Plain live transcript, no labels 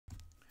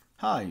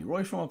Hi,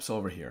 Roy from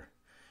Upsolver here.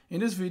 In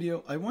this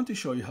video, I want to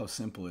show you how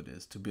simple it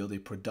is to build a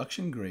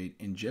production-grade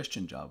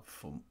ingestion job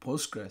from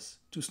Postgres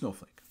to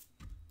Snowflake.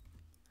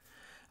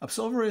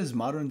 Upsolver is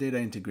modern data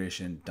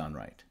integration done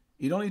right.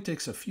 It only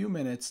takes a few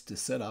minutes to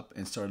set up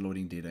and start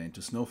loading data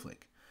into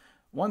Snowflake.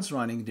 Once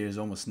running, there is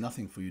almost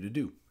nothing for you to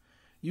do.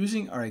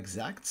 Using our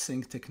exact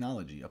sync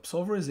technology,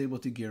 Upsolver is able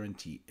to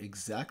guarantee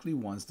exactly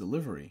once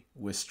delivery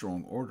with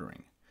strong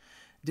ordering.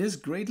 This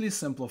greatly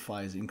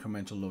simplifies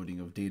incremental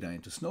loading of data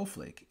into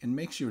Snowflake and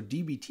makes your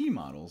dbt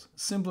models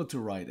simpler to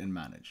write and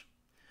manage.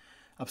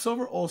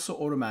 Upsolver also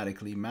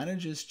automatically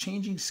manages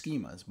changing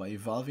schemas by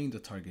evolving the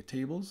target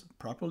tables,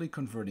 properly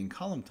converting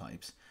column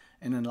types,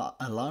 and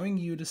allowing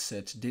you to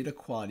set data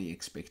quality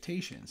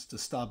expectations to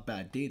stop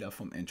bad data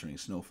from entering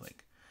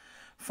Snowflake.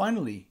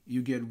 Finally,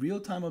 you get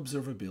real-time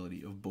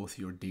observability of both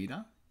your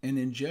data and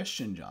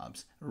ingestion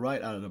jobs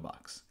right out of the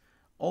box.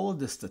 All of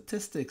the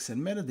statistics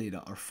and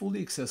metadata are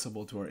fully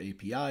accessible to our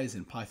APIs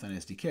and Python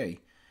SDK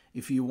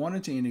if you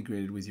wanted to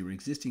integrate it with your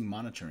existing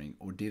monitoring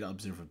or data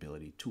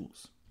observability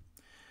tools.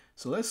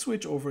 So let's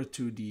switch over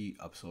to the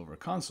Upsolver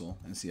console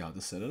and see how to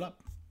set it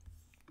up.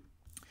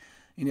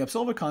 In the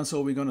Upsolver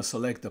console, we're going to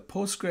select the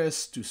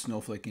Postgres to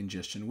Snowflake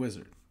ingestion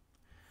wizard.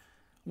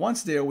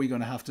 Once there, we're going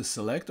to have to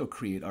select or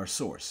create our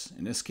source.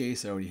 In this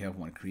case, I already have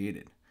one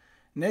created.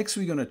 Next,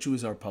 we're going to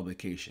choose our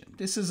publication.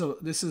 This is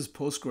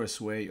Postgres'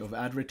 way of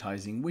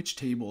advertising which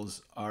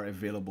tables are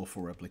available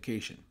for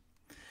replication.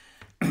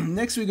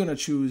 Next, we're going to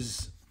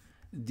choose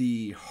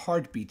the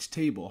heartbeat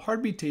table.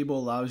 Heartbeat table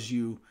allows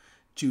you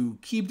to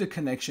keep the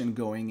connection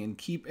going and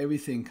keep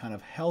everything kind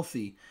of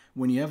healthy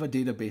when you have a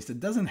database that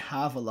doesn't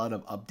have a lot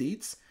of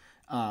updates.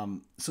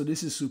 So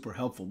this is super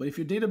helpful. But if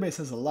your database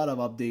has a lot of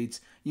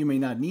updates, you may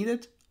not need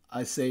it.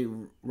 I say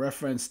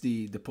reference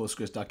the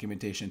Postgres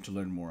documentation to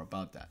learn more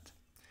about that.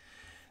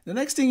 The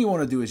next thing you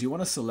want to do is you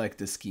want to select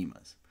the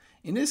schemas.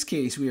 In this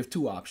case, we have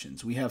two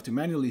options. We have to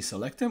manually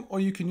select them, or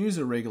you can use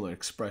a regular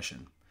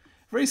expression.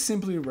 Very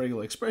simply, a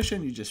regular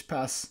expression, you just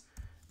pass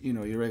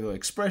your regular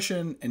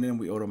expression, and then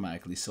we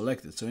automatically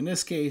select it. So in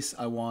this case,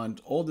 I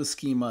want all the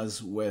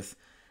schemas with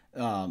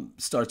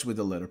starts with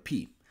the letter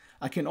P.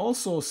 I can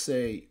also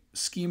say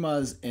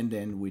schemas and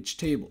then which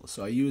table.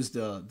 So I use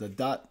the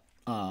dot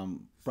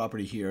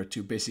property here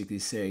to basically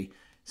say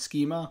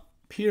schema,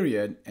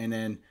 period, and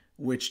then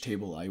which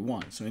table I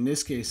want. So in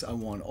this case, I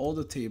want all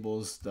the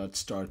tables that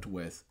start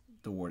with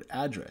the word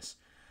address.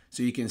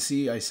 So you can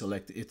see it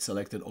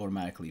selected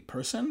automatically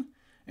person,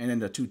 and then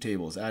the two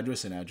tables,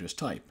 address and address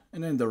type.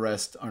 And then the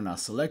rest are not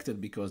selected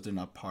because they're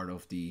not part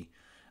of the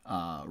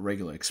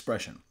regular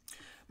expression.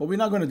 But we're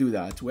not going to do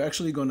that. We're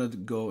actually going to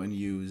go and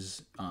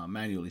use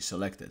manually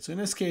selected. So in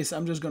this case,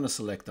 I'm just going to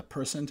select the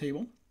person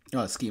table,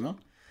 schema.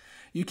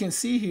 You can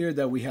see here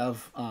that we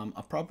have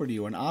a property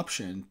or an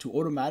option to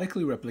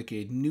automatically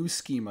replicate new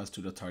schemas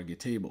to the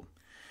target table.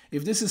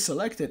 If this is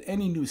selected,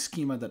 any new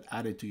schema that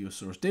added to your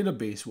source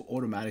database will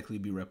automatically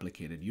be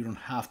replicated. You don't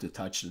have to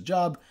touch the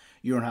job.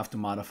 You don't have to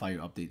modify or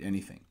update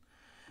anything.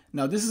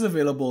 Now, this is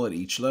available at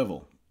each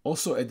level.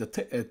 Also, at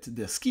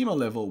the schema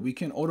level, we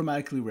can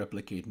automatically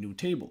replicate new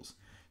tables.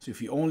 So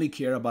if you only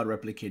care about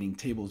replicating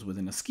tables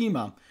within a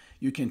schema,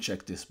 you can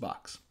check this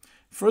box.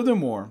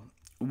 Furthermore,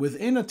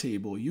 within a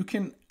table, you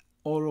can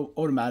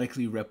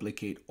automatically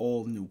replicate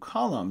all new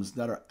columns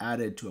that are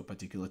added to a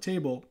particular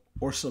table,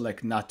 or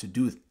select not to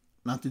do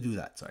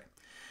that.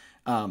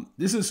 Sorry.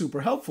 This is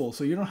super helpful,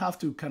 so you don't have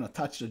to kind of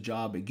touch the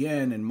job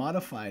again and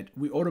modify it.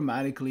 We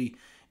automatically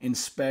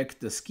inspect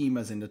the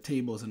schemas and the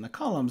tables and the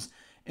columns,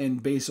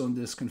 and based on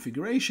this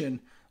configuration,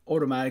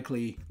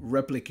 automatically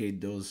replicate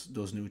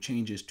those new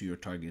changes to your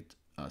target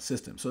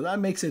system. So that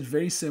makes it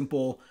very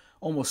simple,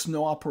 almost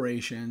no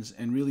operations,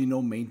 and really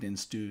no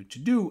maintenance to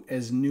do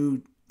as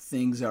new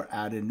things are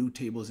added, new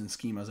tables and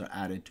schemas are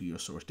added to your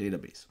source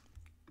database.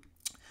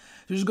 So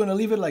we're just going to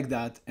leave it like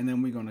that, and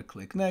then we're going to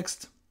click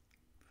next.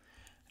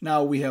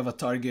 Now we have a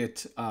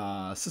target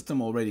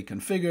system already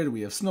configured.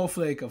 We have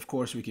Snowflake. Of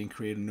course, we can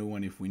create a new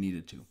one if we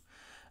needed to.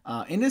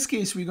 In this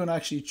case, we're going to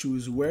actually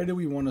choose where do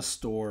we want to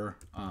store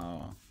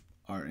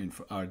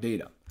our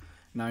data.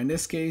 Now in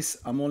this case,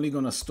 I'm only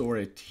going to store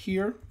it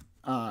here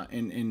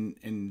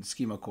in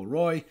schema called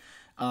Roy.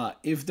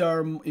 If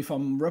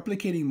I'm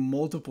replicating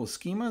multiple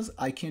schemas,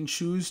 I can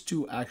choose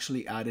to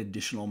actually add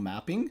additional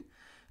mapping.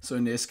 So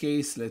in this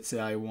case, let's say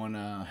I want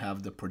to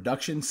have the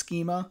production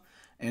schema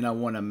and I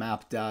want to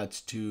map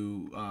that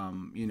to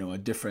a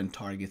different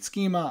target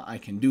schema. I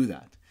can do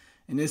that.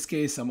 In this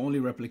case, I'm only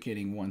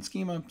replicating one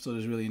schema, so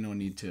there's really no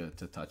need to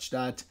touch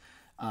that.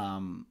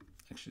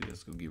 Actually,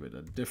 let's go give it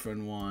a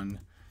different one,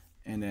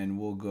 and then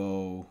we'll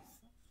go.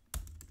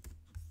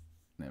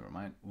 Never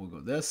mind. We'll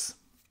go this.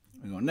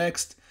 We go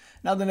next.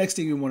 Now the next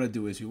thing we want to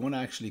do is we want to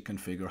actually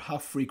configure how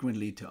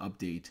frequently to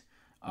update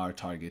our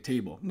target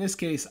table. In this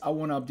case, I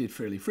want to update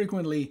fairly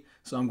frequently,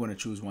 so I'm going to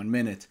choose 1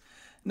 minute.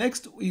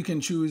 Next, you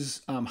can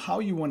choose how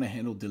you want to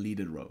handle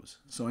deleted rows.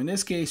 So in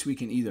this case, we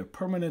can either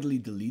permanently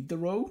delete the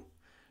row,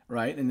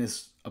 right? In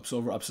this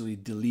Upsolver,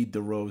 absolutely delete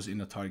the rows in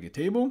the target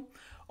table,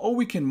 or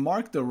we can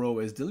mark the row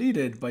as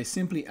deleted by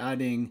simply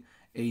adding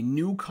a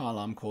new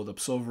column called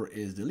Upsolver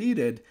is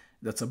deleted.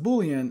 That's a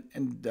Boolean,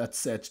 and that's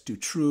set to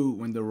true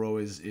when the row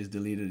is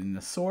deleted in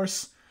the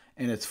source,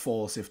 and it's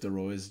false if the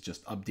row is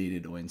just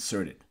updated or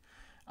inserted.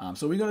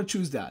 So we're going to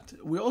choose that.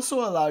 We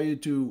also allow you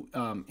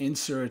to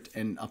insert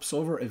an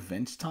Upsolver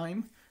event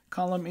time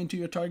column into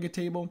your target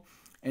table.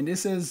 And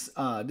this is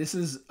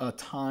a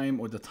time,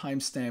 or the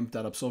timestamp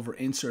that Upsolver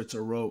inserts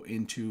a row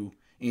into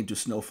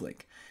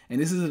Snowflake. And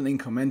this is an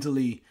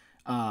incrementally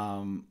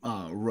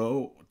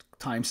row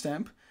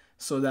timestamp,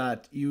 so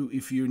that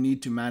if you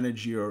need to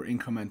manage your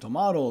incremental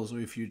models, or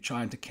if you're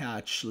trying to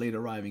catch late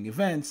arriving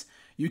events,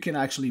 you can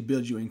actually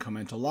build your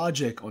incremental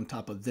logic on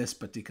top of this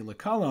particular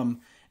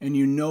column, and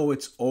you know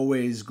it's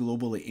always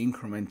globally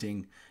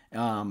incrementing.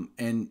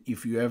 And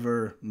if you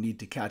ever need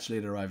to catch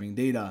late arriving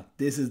data,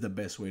 this is the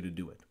best way to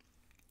do it.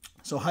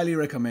 So highly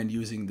recommend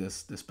using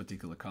this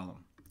particular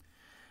column.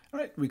 All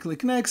right, we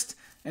click next,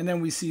 and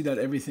then we see that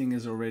everything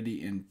is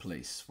already in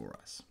place for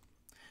us.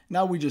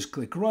 Now we just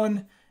click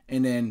run,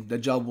 and then the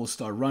job will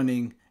start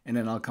running, and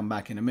then I'll come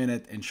back in a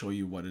minute and show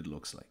you what it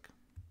looks like.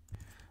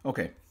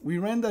 Okay, we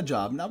ran the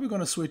job. Now we're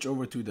going to switch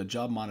over to the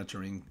job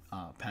monitoring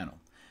panel.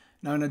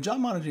 Now in the job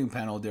monitoring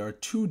panel, there are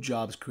two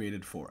jobs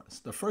created for us.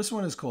 The first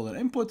one is called an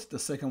input. The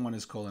second one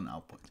is called an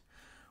output.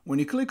 When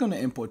you click on the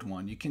input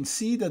one, you can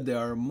see that there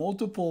are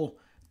multiple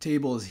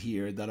tables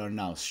here that are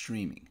now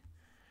streaming.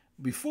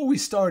 Before we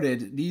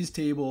started, these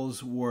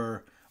tables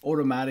were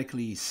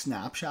automatically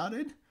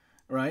snapshotted,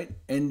 right?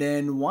 And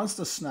then once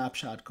the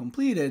snapshot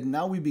completed,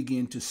 now we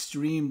begin to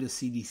stream the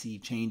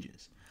CDC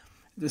changes.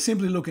 Just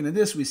simply looking at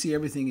this, we see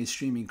everything is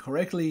streaming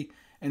correctly,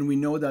 and we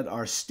know that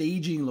our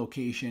staging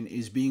location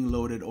is being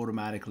loaded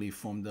automatically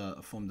from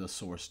the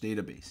source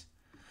database.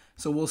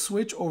 So we'll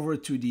switch over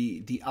to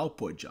the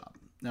output job.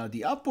 Now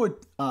the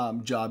output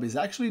job is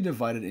actually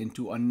divided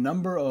into a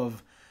number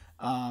of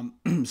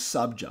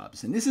sub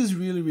jobs, and this is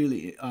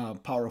really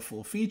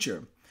powerful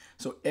feature.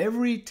 So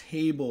every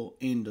table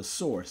in the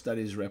source that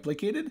is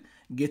replicated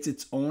gets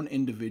its own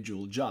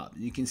individual job.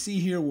 You can see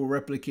here we're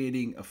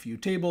replicating a few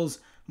tables.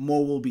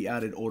 More will be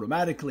added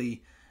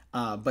automatically,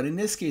 but in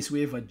this case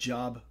we have a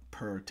job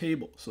per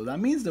table. So that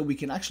means that we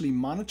can actually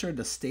monitor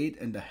the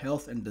state and the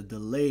health and the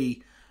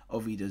delay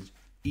of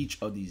each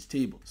of these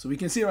tables. So we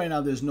can see right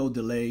now there's no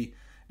delay.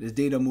 There's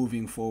data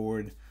moving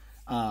forward.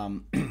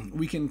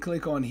 We can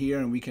click on here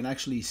and we can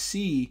actually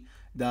see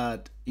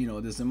that, you know,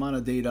 there's the amount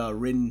of data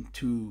written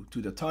to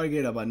the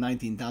target, about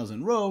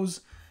 19,000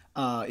 rows.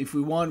 If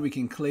we want, we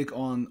can click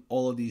on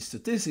all of these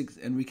statistics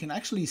and we can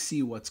actually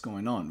see what's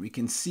going on. We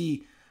can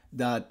see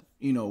that,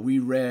 you know, we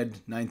read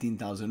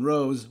 19,000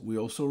 rows. We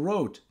also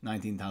wrote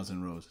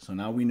 19,000 rows. So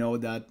now we know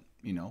that,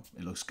 you know,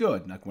 it looks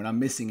good. Like we're not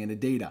missing any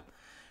data.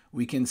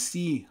 We can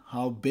see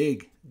how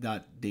big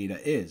that data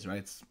is, right?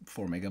 It's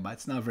 4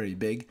 megabytes, not very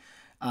big.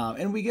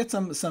 And we get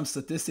some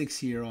statistics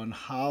here on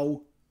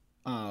how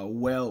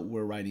well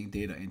we're writing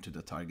data into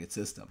the target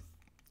system.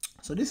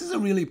 So this is a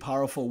really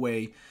powerful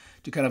way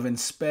to kind of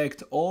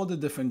inspect all the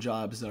different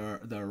jobs that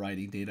are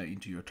writing data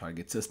into your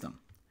target system.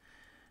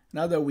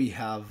 Now that we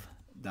have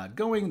that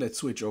going, let's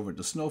switch over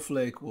to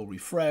Snowflake. We'll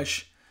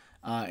refresh,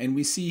 and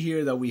we see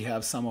here that we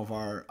have some of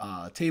our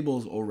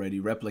tables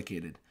already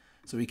replicated.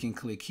 So we can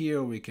click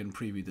here, we can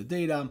preview the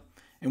data,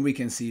 and we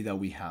can see that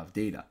we have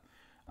data.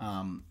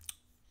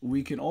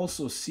 We can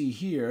also see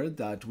here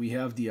that we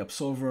have the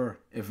Upsolver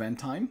event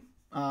time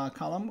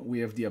column. We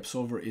have the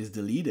Upsolver is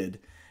deleted.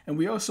 And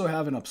we also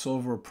have an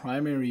Upsolver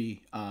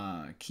primary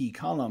key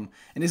column.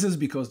 And this is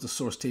because the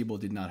source table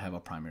did not have a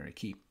primary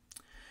key.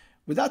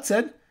 With that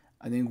said,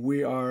 I think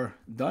we are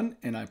done,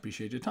 and I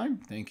appreciate your time.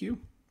 Thank you.